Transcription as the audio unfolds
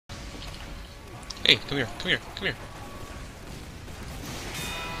Hey, come here, come here, come here.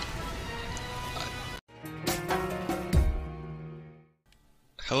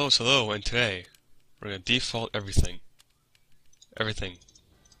 Hello, and today we're gonna default everything. Everything.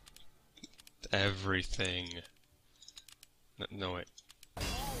 No, wait.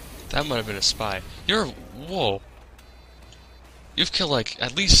 That might have been a spy. Whoa. You've killed, like,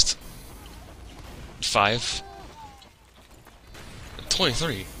 at least 5.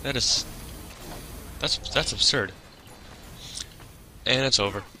 23. That's absurd. And it's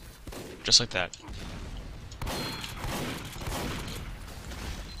over. Just like that.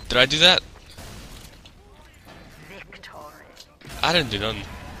 Did I do that? I didn't do nothing.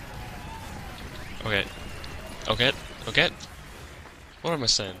 Okay. What am I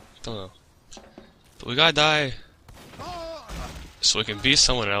saying? Don't know. But we gotta die so we can be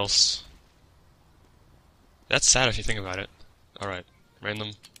someone else. That's sad if you think about it. Alright,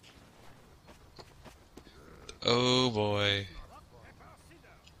 random. Oh boy.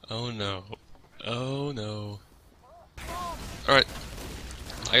 Oh no. Oh no. Alright.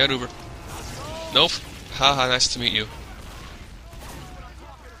 I got Uber. Nope. Haha, nice to meet you.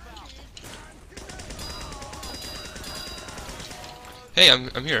 Hey, I'm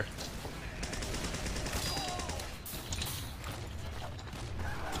here.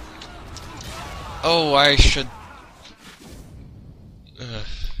 Oh, I should...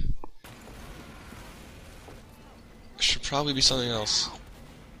 should probably be something else.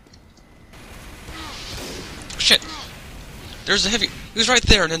 Shit! There's a heavy... He was right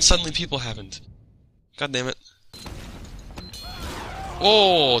there, and then suddenly people happened. God damn it.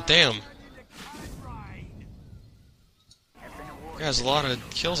 Oh, damn. He has a lot of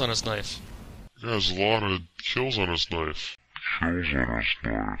kills on his knife. Oh,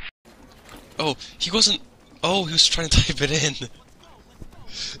 he wasn't... Oh, he was trying to type it in.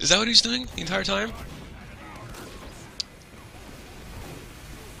 Is that what he's doing the entire time?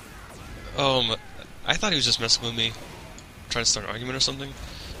 I thought he was just messing with me. Trying to start an argument or something.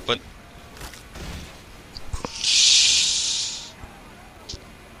 But...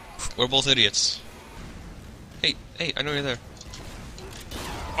 we're both idiots. Hey, I know you're there.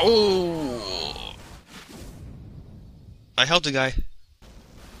 Oh! I helped the guy.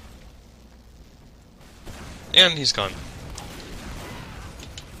 And he's gone.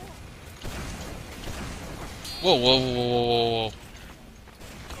 Whoa.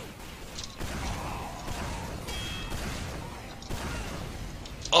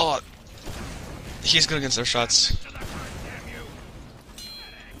 Oh! He's good against their shots.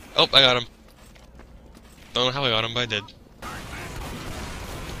 Oh, I got him. Don't know how I got him, but I did.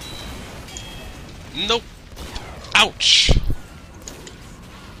 Nope. Ouch.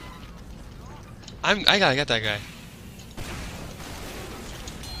 I gotta get that guy.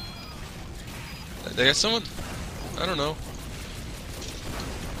 Did I get someone? I don't know.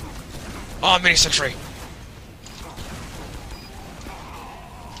 Oh, mini sentry.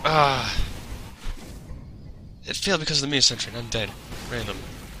 It failed because of the mini sentry, and I'm dead. Random.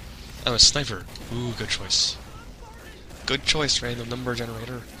 I'm a sniper. Ooh, good choice. Good choice, random number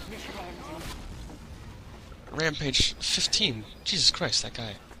generator. Rampage 15. Jesus Christ, that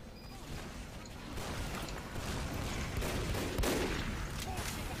guy.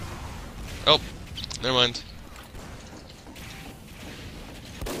 Oh, never mind.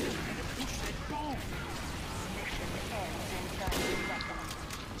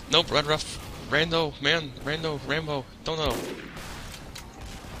 Nope, Red Ruff. Rambo, don't know.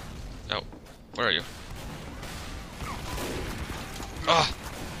 Oh, where are you? Ah!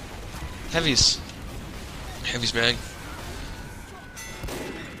 Heavies, man.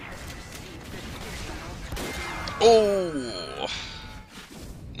 Oh!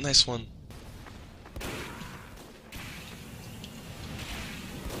 Nice one.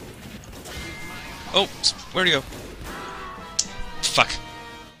 Oh, where'd he go? Fuck.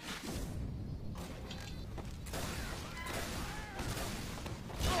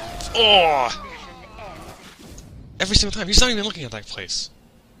 Oh! Every single time. He's not even looking at that place.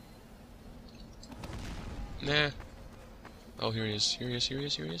 Nah. Oh, here he is. Here he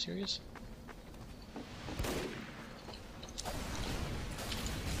is.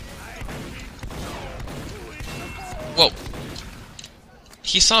 Whoa.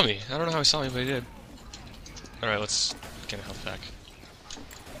 He saw me. I don't know how he saw me, but he did. Alright, let's get a health pack.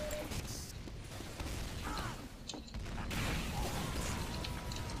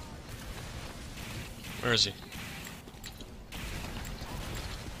 Where is he?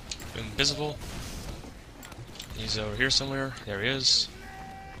 Invisible. He's over here somewhere. There he is.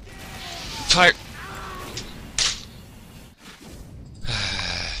 Fire!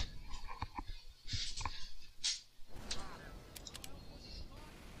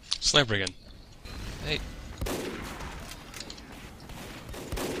 Sniper again. Hey.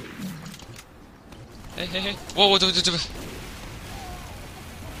 Hey. Whoa.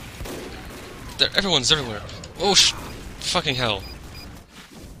 Everyone's everywhere. Oh, fucking hell.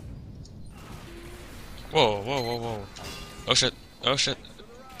 Whoa. Oh shit.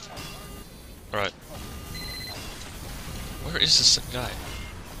 Alright. Where is this guy?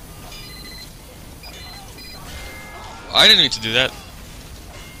 I didn't mean to do that.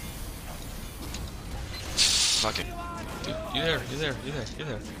 Fuck it. Dude, you there.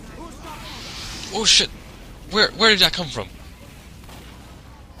 Oh shit! Where did that come from?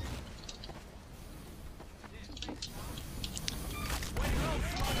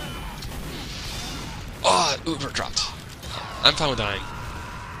 Oh, Uber dropped. I'm fine with dying.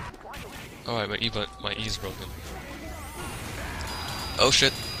 Alright, my E is broken. Oh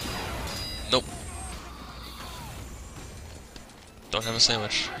shit. Nope. Don't have a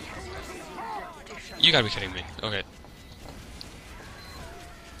sandwich. You gotta be kidding me. Okay.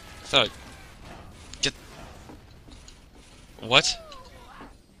 Thought I'd get... What?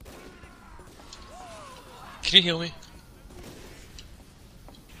 Can you heal me?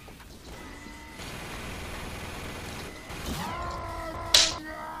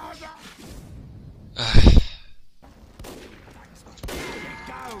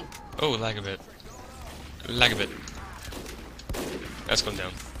 Oh, lag a bit. That's going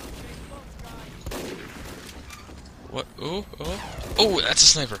down. What? Oh, that's a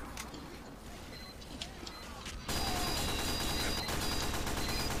sniper.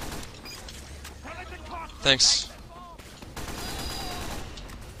 Thanks.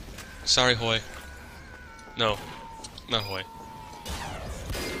 Sorry, Hoy. No, not Hoy.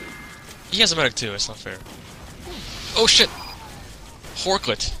 He has a medic too, it's not fair. Oh shit!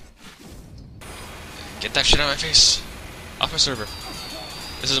 Horklet! Get that shit out of my face! Off my server.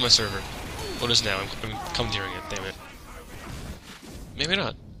 This is my server. Well, it is now. I'm commandeering it, damn it. Maybe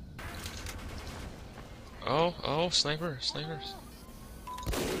not. Oh, snipers.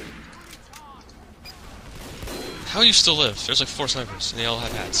 How do you still live? There's like 4 snipers, and they all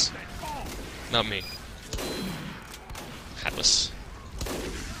have hats. Not me. Hatless.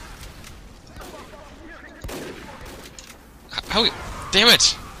 How we... Damn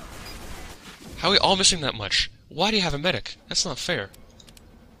it! How are we all missing that much? Why do you have a medic? That's not fair.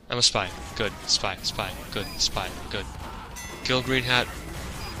 I'm a spy. Good. Spy. Good. Spy. Good. Kill green hat.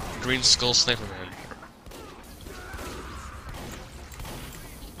 Green skull sniper man.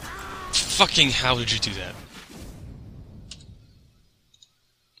 Fucking how did you do that?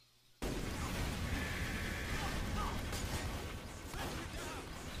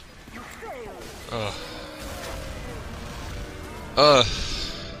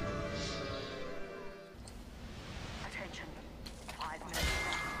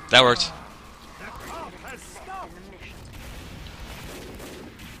 That worked.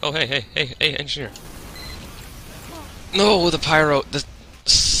 Oh, hey, engineer. No, the pyro, the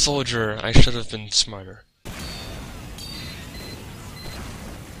soldier. I should have been smarter.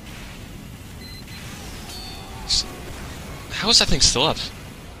 How is that thing still up?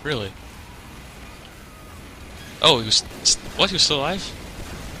 Really? Oh, he was... What? He was still alive?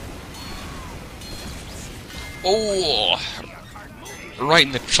 Oh! Right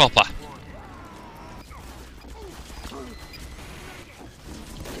in the chopper.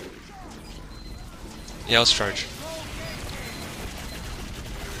 Yeah, let's charge.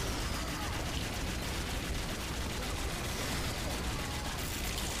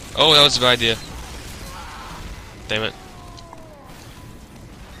 Oh, that was a bad idea. Damn it.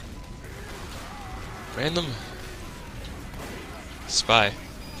 Random. Spy.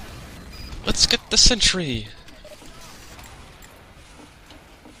 Let's get the sentry.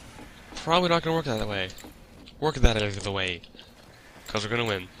 Probably not gonna work that way. Work that out of the way. Because we're gonna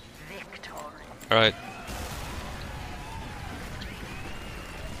win. Alright.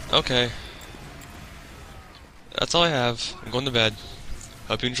 Okay. That's all I have. I'm going to bed.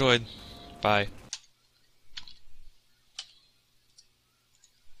 Hope you enjoyed. Bye.